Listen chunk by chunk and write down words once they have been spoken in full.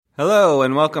Hello,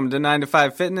 and welcome to 9 to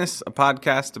 5 Fitness, a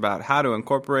podcast about how to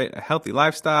incorporate a healthy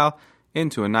lifestyle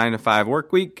into a 9 to 5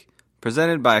 work week,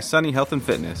 presented by Sunny Health and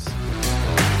Fitness.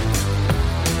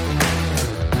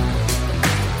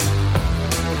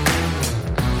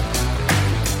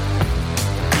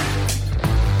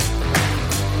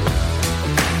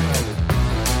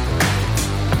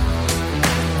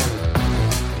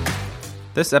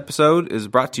 This episode is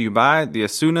brought to you by the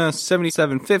Asuna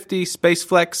 7750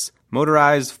 SpaceFlex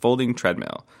Motorized Folding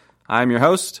Treadmill. I'm your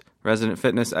host, resident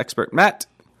fitness expert Matt.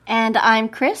 And I'm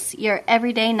Chris, your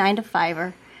everyday 9 to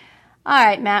 5er. All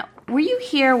right, Matt, were you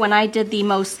here when I did the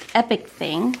most epic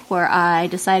thing where I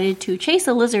decided to chase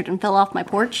a lizard and fell off my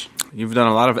porch? You've done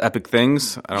a lot of epic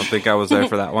things. I don't think I was there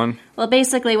for that one. Well,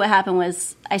 basically what happened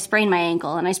was I sprained my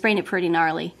ankle, and I sprained it pretty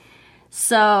gnarly.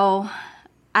 So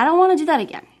I don't want to do that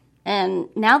again. And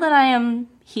now that I am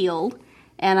healed,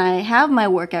 and I have my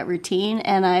workout routine,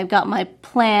 and I've got my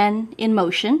plan in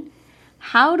motion,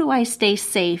 how do I stay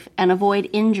safe and avoid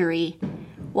injury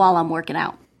while I'm working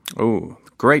out? Oh,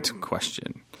 great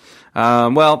question.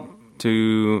 Well,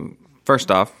 to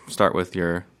first off, start with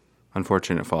your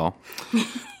unfortunate fall.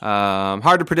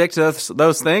 Hard to predict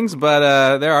those things,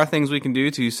 but there are things we can do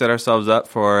to set ourselves up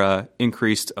for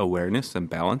increased awareness and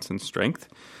balance and strength.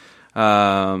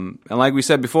 And like we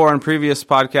said before on previous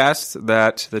podcasts,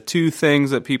 that the two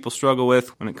things that people struggle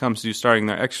with when it comes to starting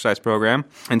their exercise program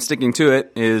and sticking to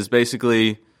it is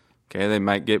basically, okay, they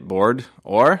might get bored,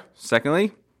 or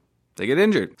secondly, they get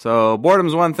injured. So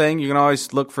boredom's one thing. You can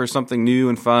always look for something new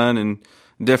and fun and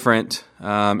different.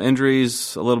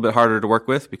 Injury's a little bit harder to work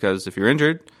with because if you're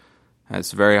injured,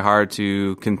 it's very hard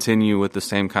to continue with the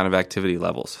same kind of activity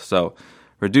levels. So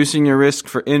reducing your risk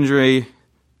for injury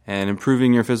and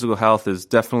improving your physical health is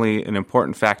definitely an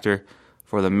important factor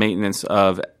for the maintenance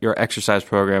of your exercise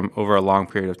program over a long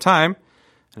period of time.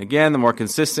 And again, the more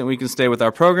consistent we can stay with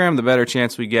our program, the better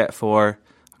chance we get for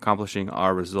accomplishing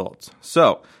our results.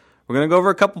 So we're going to go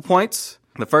over a couple points.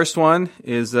 The first one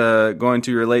is going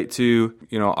to relate to,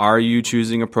 are you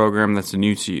choosing a program that's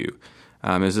new to you?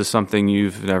 Is this something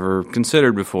you've never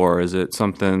considered before? Is it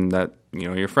something that,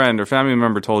 your friend or family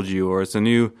member told you, or it's a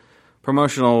new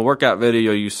promotional workout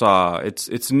video you saw?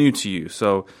 It's new to you.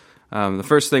 So the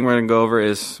first thing we're going to go over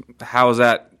is how does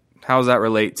that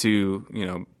relate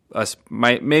to us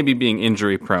maybe being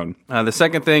injury prone. The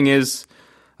second thing is,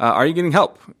 are you getting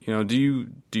help? Do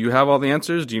you have all the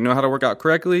answers? Do you know how to work out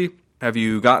correctly? Have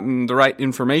you gotten the right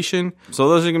information? So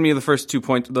those are going to be the first 2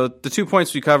 points. The 2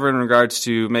 points we cover in regards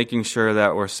to making sure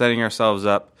that we're setting ourselves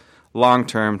up long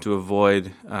term to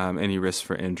avoid any risk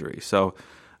for injury. So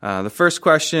the first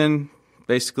question,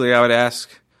 basically, I would ask,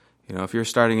 if you're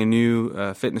starting a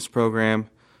new fitness program,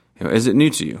 is it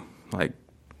new to you? Like,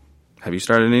 have you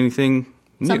started anything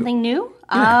new? Something new?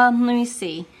 Yeah. Let me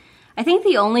see. I think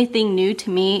the only thing new to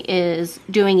me is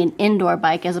doing an indoor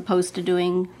bike as opposed to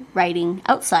doing riding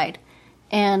outside.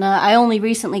 And I only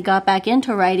recently got back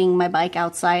into riding my bike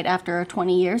outside after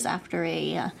 20 years after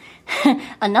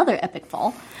another epic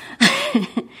fall.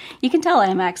 You can tell I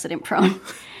am accident prone.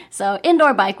 So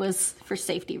indoor bike was for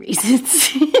safety reasons.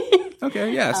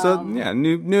 Okay, yeah. So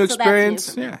new experience.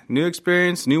 So new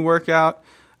experience, new workout.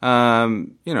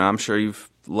 I'm sure you've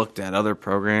looked at other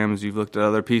programs, you've looked at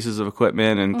other pieces of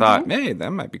equipment and thought, hey,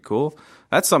 that might be cool.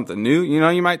 That's something new.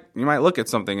 You might look at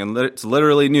something and it's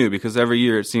literally new because every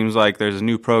year it seems like there's a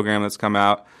new program that's come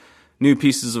out, new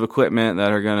pieces of equipment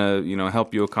that are going to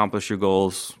help you accomplish your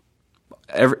goals.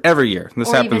 Every year. This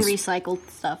happens. Even recycled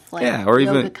stuff like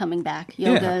yoga coming back.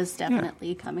 Yoga is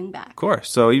definitely coming back. Of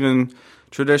course. So even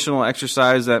traditional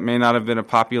exercise that may not have been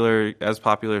as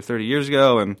popular 30 years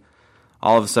ago, and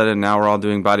all of a sudden now we're all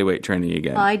doing body weight training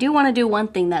again. I do want to do one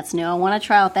thing that's new. I want to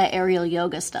try out that aerial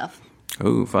yoga stuff.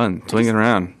 Oh, fun. Swinging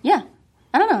around. Yeah.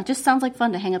 I don't know. It just sounds like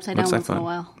fun to hang upside down once in a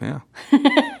while. Yeah.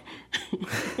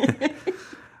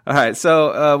 All right,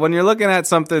 so when you're looking at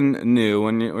something new,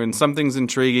 when something's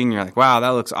intriguing, you're like, wow, that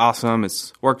looks awesome.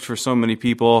 It's worked for so many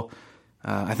people.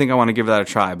 I think I want to give that a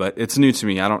try, but it's new to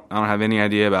me. I don't have any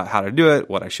idea about how to do it,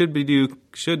 what I should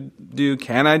do,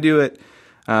 can I do it?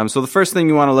 So the first thing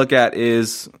you want to look at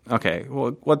is, okay,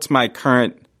 well, what's my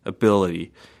current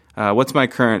ability? What's my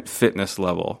current fitness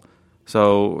level?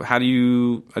 So how do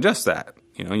you adjust that?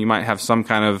 You might have some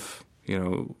kind of,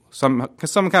 some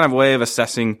kind of way of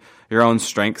assessing your own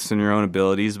strengths and your own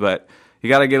abilities, but you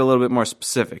got to get a little bit more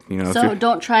specific. So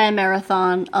don't try a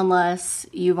marathon unless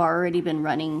you've already been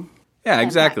running. Yeah,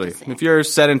 exactly. Practicing. If you're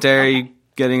sedentary,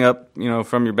 getting up,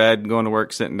 from your bed, going to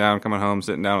work, sitting down, coming home,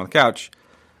 sitting down on the couch,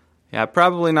 yeah,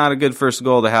 probably not a good first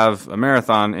goal to have a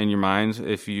marathon in your mind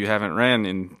if you haven't ran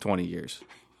in 20 years.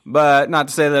 But not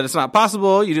to say that it's not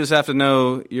possible. You just have to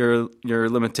know your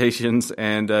limitations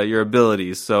and your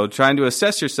abilities. So trying to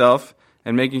assess yourself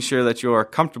and making sure that you are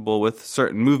comfortable with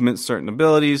certain movements, certain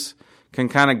abilities, can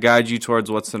kind of guide you towards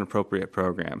what's an appropriate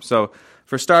program. So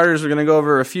for starters, we're going to go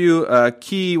over a few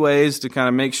key ways to kind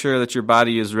of make sure that your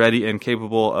body is ready and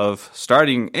capable of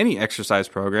starting any exercise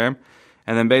program.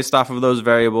 And then based off of those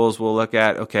variables, we'll look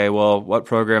at, okay, well, what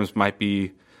programs might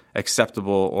be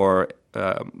acceptable or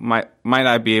might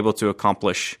I be able to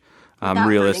accomplish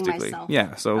realistically?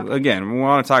 Yeah, so again, we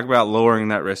want to talk about lowering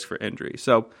that risk for injury.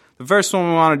 So the first one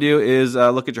we want to do is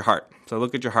look at your heart. So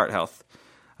look at your heart health.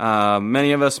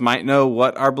 Many of us might know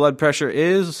what our blood pressure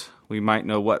is. We might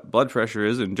know what blood pressure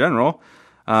is in general,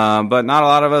 but not a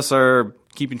lot of us are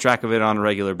keeping track of it on a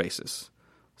regular basis.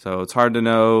 So it's hard to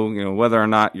know, whether or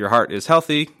not your heart is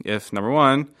healthy if, number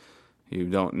one, you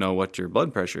don't know what your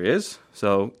blood pressure is.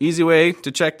 So easy way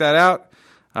to check that out.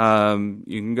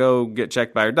 You can go get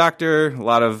checked by your doctor. A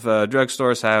lot of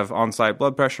drugstores have on-site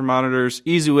blood pressure monitors.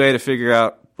 Easy way to figure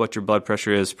out what your blood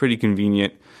pressure is. Pretty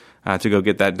convenient to go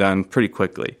get that done pretty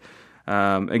quickly.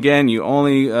 Again, you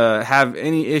only have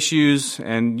any issues,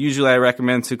 and usually I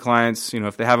recommend to clients,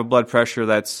 if they have a blood pressure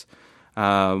that's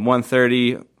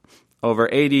 130 over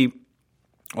 80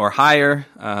 or higher,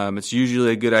 it's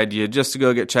usually a good idea just to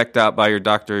go get checked out by your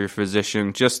doctor or your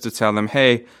physician, just to tell them,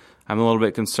 hey, I'm a little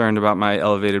bit concerned about my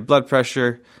elevated blood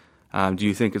pressure. Do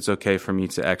you think it's okay for me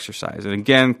to exercise? And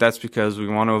again, that's because we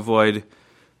want to avoid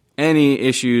any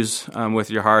issues with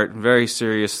your heart. Very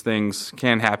serious things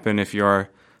can happen if you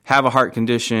have a heart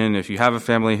condition, if you have a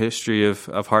family history of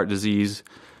heart disease,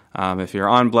 if you're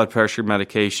on blood pressure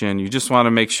medication. You just want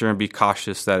to make sure and be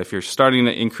cautious that if you're starting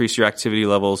to increase your activity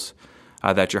levels,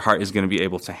 that your heart is going to be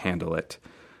able to handle it.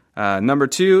 Number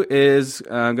two is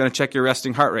going to check your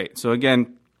resting heart rate. So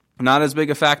again, not as big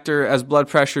a factor as blood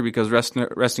pressure because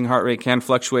resting heart rate can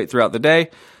fluctuate throughout the day.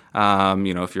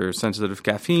 If you're sensitive to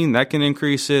caffeine, that can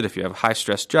increase it. If you have a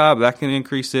high-stress job, that can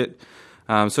increase it.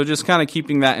 So just kind of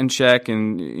keeping that in check.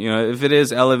 And, if it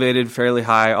is elevated fairly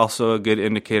high, also a good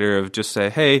indicator of just say,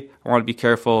 hey, I want to be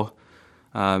careful.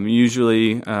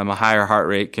 Usually a higher heart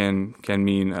rate can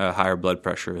mean a higher blood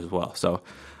pressure as well. So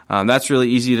that's really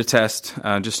easy to test.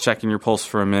 Just checking your pulse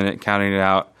for a minute, counting it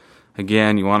out.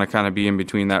 Again, you want to kind of be in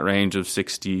between that range of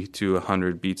 60 to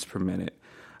 100 beats per minute.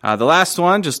 The last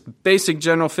one, just basic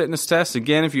general fitness test.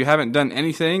 Again, if you haven't done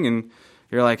anything and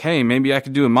you're like, hey, maybe I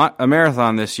could do a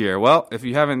marathon this year. Well, if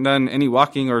you haven't done any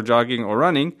walking or jogging or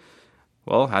running,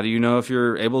 well, how do you know if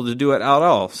you're able to do it at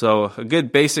all? So a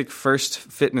good basic first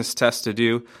fitness test to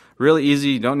do. Really easy.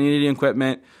 You don't need any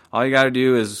equipment. All you got to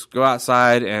do is go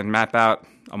outside and map out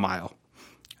a mile.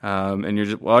 And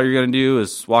all you're going to do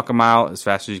is walk a mile as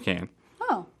fast as you can.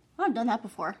 Oh, I've done that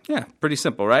before. Yeah, pretty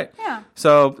simple, right? Yeah.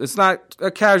 So it's not a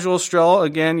casual stroll.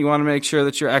 Again, you want to make sure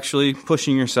that you're actually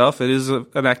pushing yourself. It is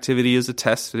an activity, is a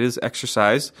test. It is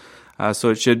exercise. So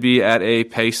it should be at a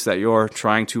pace that you're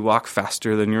trying to walk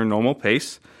faster than your normal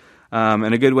pace.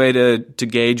 And a good way to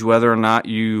gauge whether or not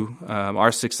you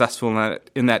are successful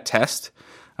in that test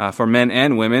for men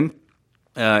and women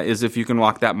is if you can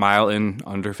walk that mile in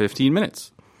under 15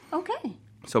 minutes. Okay.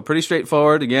 So pretty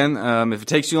straightforward. Again, if it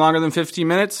takes you longer than 15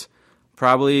 minutes,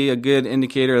 probably a good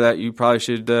indicator that you probably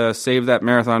should save that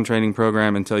marathon training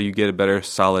program until you get a better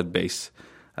solid base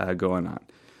going on.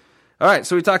 All right,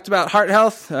 so we talked about heart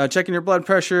health, checking your blood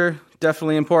pressure,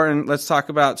 definitely important. Let's talk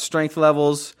about strength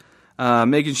levels,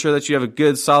 making sure that you have a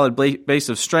good solid base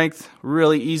of strength.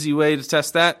 Really easy way to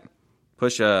test that,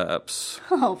 push-ups.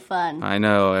 Oh, fun. I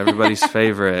know, everybody's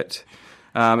favorite.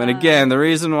 And again, the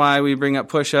reason why we bring up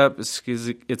push-up is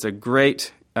because it's a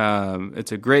great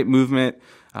movement.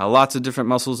 Lots of different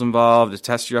muscles involved. It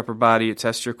tests your upper body. It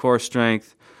tests your core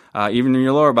strength, even in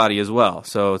your lower body as well.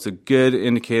 So it's a good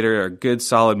indicator, a good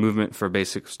solid movement for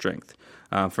basic strength.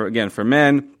 For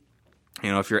men,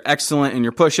 if you're excellent in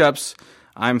your push-ups,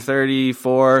 I'm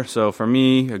 34, so for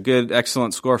me, a good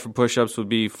excellent score for push-ups would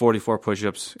be 44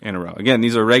 push-ups in a row. Again,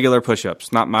 these are regular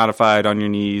push-ups, not modified on your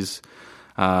knees.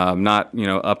 Not,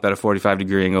 up at a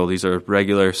 45-degree angle. These are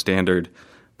regular, standard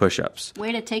push-ups.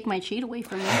 Way to take my cheat away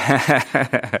from me.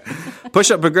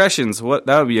 Push-up progressions. That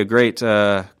would be a great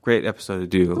episode to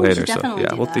do later. Definitely so,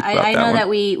 do we'll that. think about I that know one. that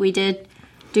we did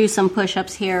do some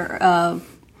push-ups here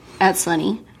at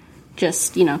Sunny,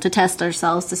 just, to test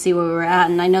ourselves to see where we were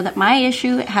at. And I know that my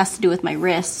issue has to do with my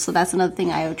wrist, so that's another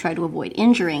thing I would try to avoid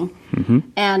injuring. Mm-hmm.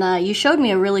 And you showed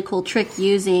me a really cool trick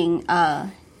using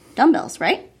dumbbells,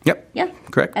 right? Yep. Yeah.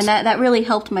 Correct. And that really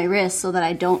helped my wrist so that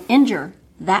I don't injure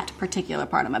that particular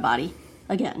part of my body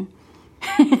again.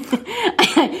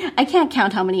 I can't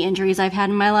count how many injuries I've had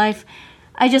in my life.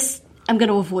 I'm going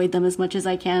to avoid them as much as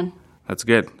I can. That's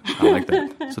good. I like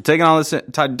that. So taking all this,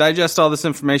 digest all this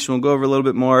information, we'll go over a little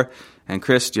bit more. And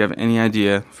Chris, do you have any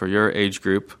idea for your age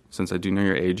group, since I do know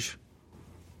your age?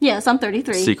 Yes, I'm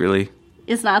 33. Secretly.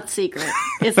 It's not a secret.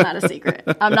 It's not a secret.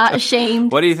 I'm not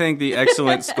ashamed. What do you think the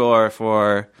excellent score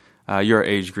for your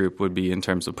age group would be in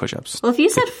terms of push-ups? Well, if you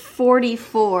said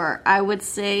 44, I would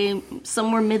say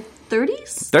somewhere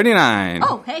mid-30s. 39.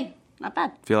 Oh, hey, not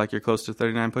bad. Feel like you're close to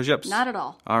 39 push-ups? Not at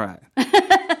all. All right.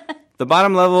 The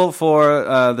bottom level for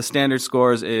the standard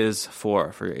scores is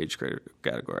 4 for your age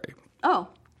category. Oh,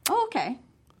 okay.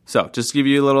 So just to give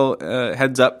you a little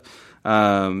heads up,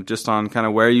 just on kind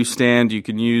of where you stand, you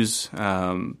can use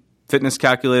fitness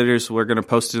calculators. We're going to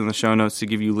post it in the show notes to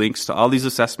give you links to all these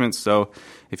assessments. So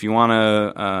if you want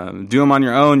to do them on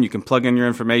your own, you can plug in your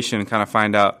information and kind of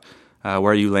find out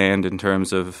where you land in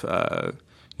terms of the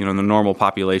normal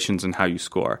populations and how you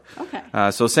score.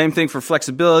 Okay. So same thing for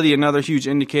flexibility, another huge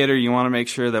indicator. You want to make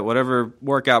sure that whatever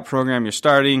workout program you're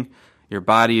starting, your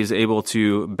body is able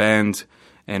to bend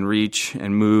and reach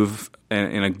and move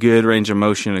in a good range of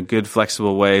motion, a good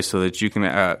flexible way so that you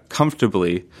can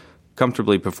comfortably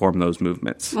perform those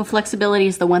movements. Well, flexibility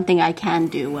is the one thing I can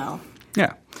do well.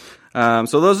 Yeah.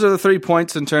 So those are the 3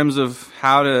 points in terms of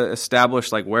how to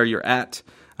establish like where you're at.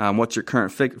 What's your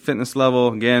current fitness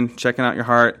level? Again, checking out your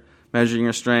heart, measuring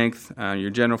your strength, your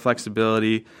general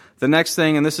flexibility. The next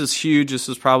thing, and this is huge, this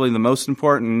is probably the most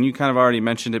important, and you kind of already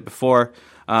mentioned it before,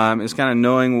 is kind of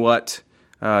knowing what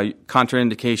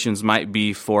contraindications might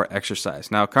be for exercise.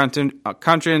 Now,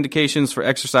 contraindications for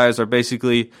exercise are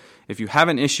basically if you have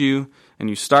an issue and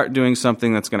you start doing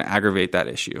something that's going to aggravate that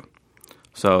issue.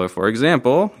 So, for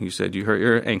example, you said you hurt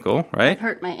your ankle, right? I've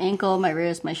hurt my ankle, my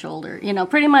wrist, my shoulder.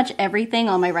 Pretty much everything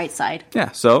on my right side.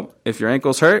 Yeah, so if your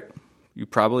ankle's hurt, you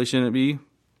probably shouldn't be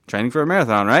training for a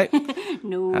marathon, right?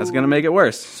 No. That's going to make it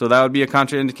worse. So that would be a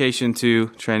contraindication to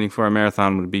training for a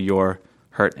marathon would be your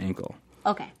hurt ankle.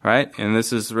 Okay. Right? And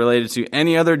this is related to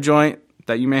any other joint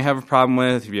that you may have a problem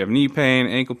with. If you have knee pain,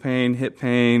 ankle pain, hip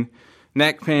pain,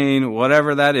 neck pain,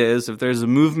 whatever that is, if there's a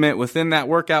movement within that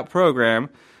workout program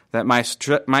that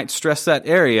might stress that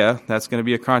area, that's going to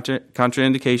be a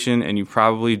contraindication, and you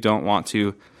probably don't want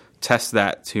to test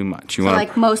that too much.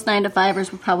 Like most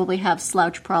 9-to-5ers would probably have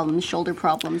slouch problems, shoulder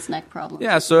problems, neck problems.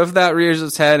 Yeah, so if that rears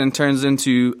its head and turns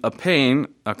into a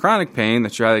chronic pain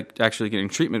that you're actually getting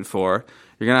treatment for,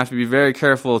 you're going to have to be very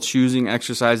careful choosing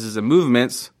exercises and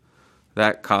movements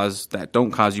that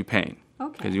don't cause you pain.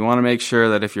 Okay. Because you want to make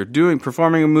sure that if you're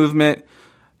performing a movement,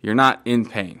 you're not in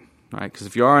pain. Right? Because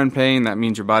if you are in pain, that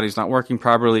means your body's not working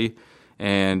properly,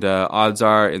 and odds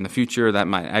are in the future that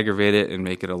might aggravate it and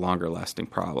make it a longer-lasting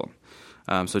problem.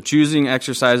 So choosing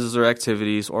exercises or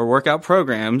activities or workout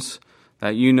programs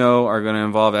that you know are going to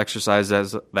involve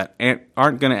exercises that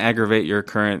aren't going to aggravate your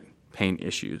current pain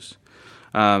issues.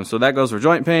 So that goes for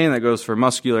joint pain, that goes for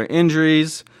muscular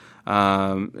injuries,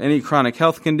 any chronic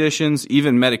health conditions,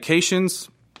 even medications.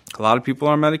 A lot of people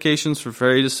are on medications for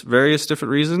various different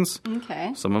reasons.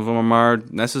 Okay. Some of them are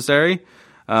necessary.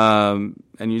 And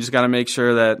you just got to make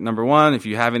sure that, number one, if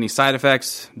you have any side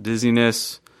effects,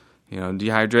 dizziness,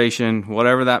 dehydration,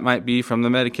 whatever that might be from the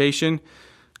medication,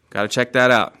 got to check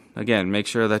that out. Again, make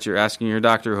sure that you're asking your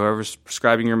doctor, whoever's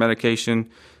prescribing your medication,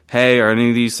 hey, are any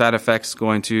of these side effects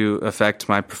going to affect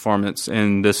my performance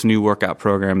in this new workout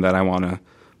program that I want to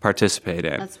participate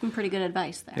in? That's some pretty good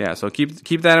advice there. Yeah, so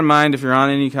keep that in mind if you're on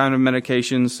any kind of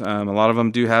medications. A lot of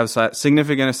them do have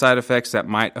significant side effects that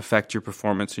might affect your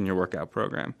performance in your workout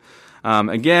program.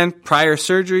 Again, prior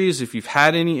surgeries, if you've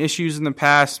had any issues in the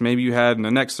past, maybe you had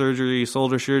a neck surgery,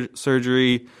 shoulder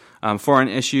surgery for an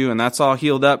issue, and that's all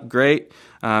healed up, great,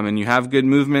 and you have good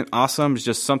movement, awesome. It's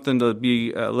just something to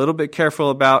be a little bit careful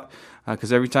about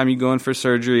because every time you go in for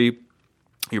surgery,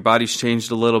 your body's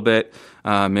changed a little bit.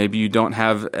 Maybe you don't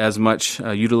have as much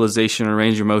utilization or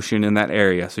range of motion in that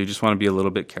area, so you just want to be a little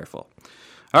bit careful.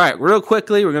 All right, real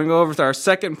quickly, we're going to go over to our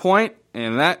second point,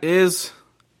 and that is,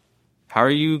 how are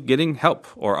you getting help,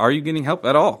 or are you getting help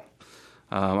at all?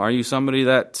 Are you somebody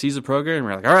that sees a program and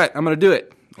you're like, all right, I'm going to do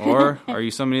it? Or are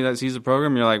you somebody that sees a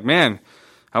program and you're like, man,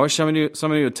 I wish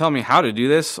somebody would tell me how to do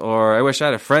this, or I wish I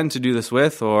had a friend to do this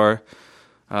with, or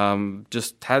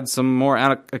just had some more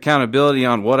accountability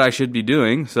on what I should be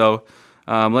doing. So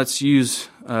let's use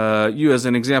you as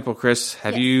an example, Chris.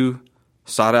 Have you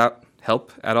sought out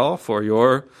help at all for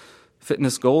your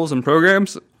fitness goals and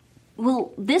programs?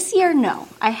 Well, this year, no.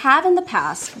 I have in the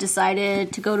past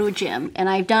decided to go to a gym, and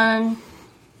I've done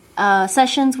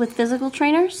sessions with physical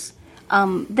trainers.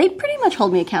 They pretty much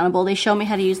hold me accountable. They show me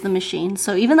how to use the machine.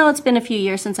 So even though it's been a few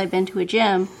years since I've been to a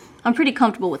gym, I'm pretty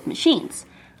comfortable with machines.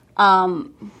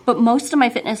 But most of my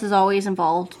fitness has always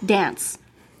involved dance.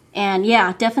 And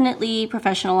yeah, definitely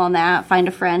professional on that. Find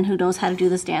a friend who knows how to do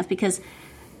this dance because,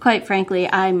 quite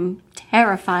frankly, I'm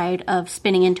terrified of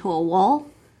spinning into a wall.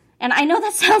 And I know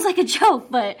that sounds like a joke,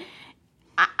 but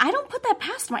I don't put that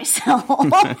past myself.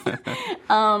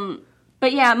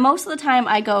 But yeah, most of the time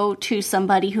I go to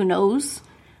somebody who knows.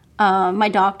 My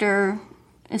doctor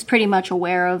is pretty much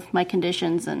aware of my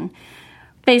conditions and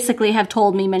basically have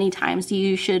told me many times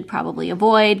you should probably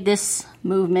avoid this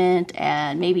movement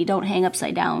and maybe don't hang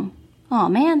upside down. Oh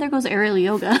man, there goes aerial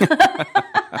yoga.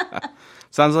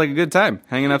 Sounds like a good time,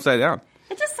 hanging upside down.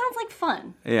 It just sounds like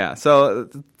fun. Yeah, so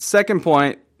the second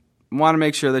point, want to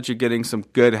make sure that you're getting some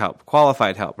good help,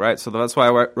 qualified help, right? So that's why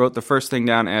I wrote the first thing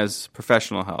down as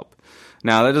professional help.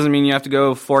 Now, that doesn't mean you have to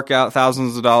go fork out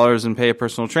thousands of dollars and pay a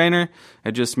personal trainer.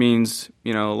 It just means,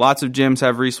 lots of gyms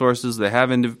have resources. They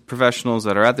have professionals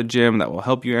that are at the gym that will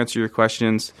help you answer your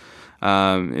questions.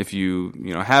 If you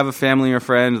have a family or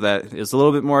friend that is a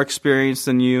little bit more experienced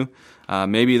than you,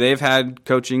 maybe they've had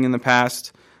coaching in the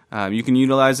past, you can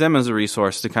utilize them as a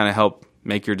resource to kind of help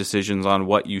make your decisions on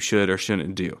what you should or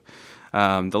shouldn't do.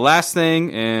 The last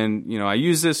thing, and I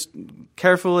use this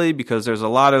carefully because there's a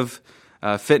lot of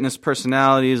fitness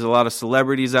personalities, a lot of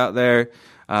celebrities out there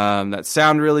that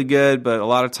sound really good, but a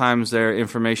lot of times their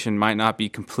information might not be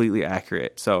completely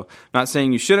accurate. So I'm not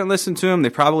saying you shouldn't listen to them. They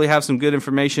probably have some good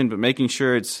information, but making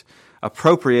sure it's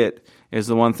appropriate is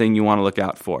the one thing you want to look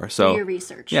out for. So do your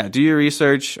research. Yeah, do your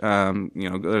research. There's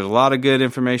a lot of good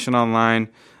information online.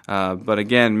 But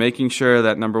again, making sure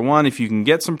that, number one, if you can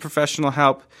get some professional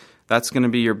help, that's going to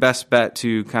be your best bet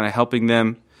to kind of helping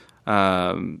them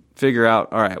figure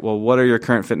out, all right, well, what are your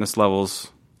current fitness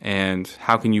levels and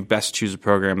how can you best choose a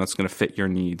program that's going to fit your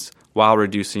needs while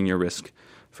reducing your risk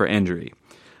for injury.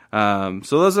 So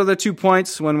those are the 2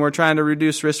 points when we're trying to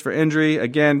reduce risk for injury.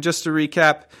 Again, just to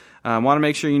recap, want to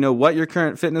make sure you know what your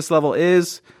current fitness level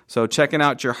is. So checking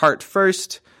out your heart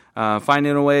first,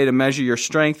 finding a way to measure your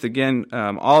strength. Again,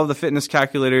 all of the fitness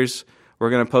calculators, we're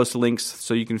going to post links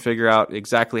so you can figure out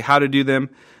exactly how to do them.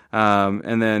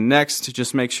 And then next,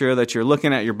 just make sure that you're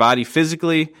looking at your body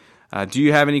physically. Do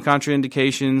you have any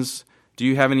contraindications? Do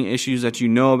you have any issues that you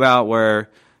know about where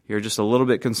you're just a little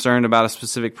bit concerned about a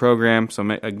specific program? So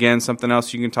again, something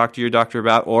else you can talk to your doctor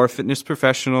about or a fitness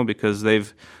professional because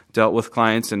they've dealt with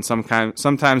clients and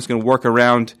sometimes can work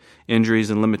around injuries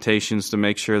and limitations to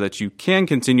make sure that you can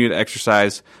continue to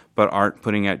exercise but aren't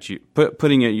putting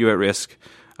you at risk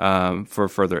for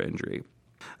further injury.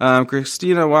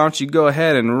 Christina, why don't you go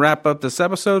ahead and wrap up this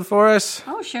episode for us?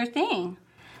 Oh, sure thing.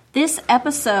 This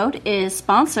episode is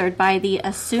sponsored by the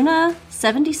Asuna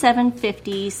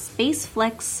 7750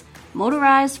 SpaceFlex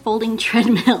motorized folding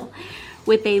treadmill.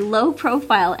 With a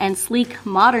low-profile and sleek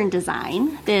modern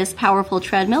design, this powerful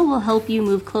treadmill will help you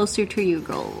move closer to your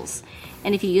goals.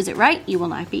 And if you use it right, you will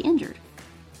not be injured.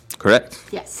 Correct.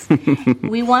 Yes.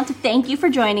 We want to thank you for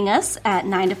joining us at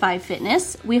 9 to 5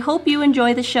 Fitness. We hope you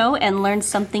enjoy the show and learn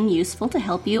something useful to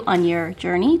help you on your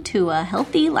journey to a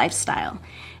healthy lifestyle.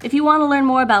 If you want to learn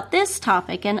more about this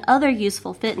topic and other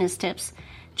useful fitness tips,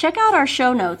 check out our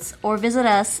show notes or visit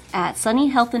us at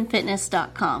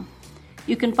sunnyhealthandfitness.com.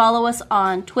 You can follow us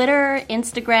on Twitter,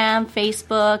 Instagram,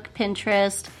 Facebook,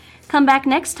 Pinterest. Come back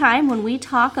next time when we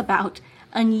talk about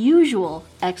unusual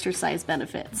exercise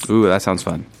benefits. Ooh, that sounds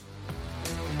fun.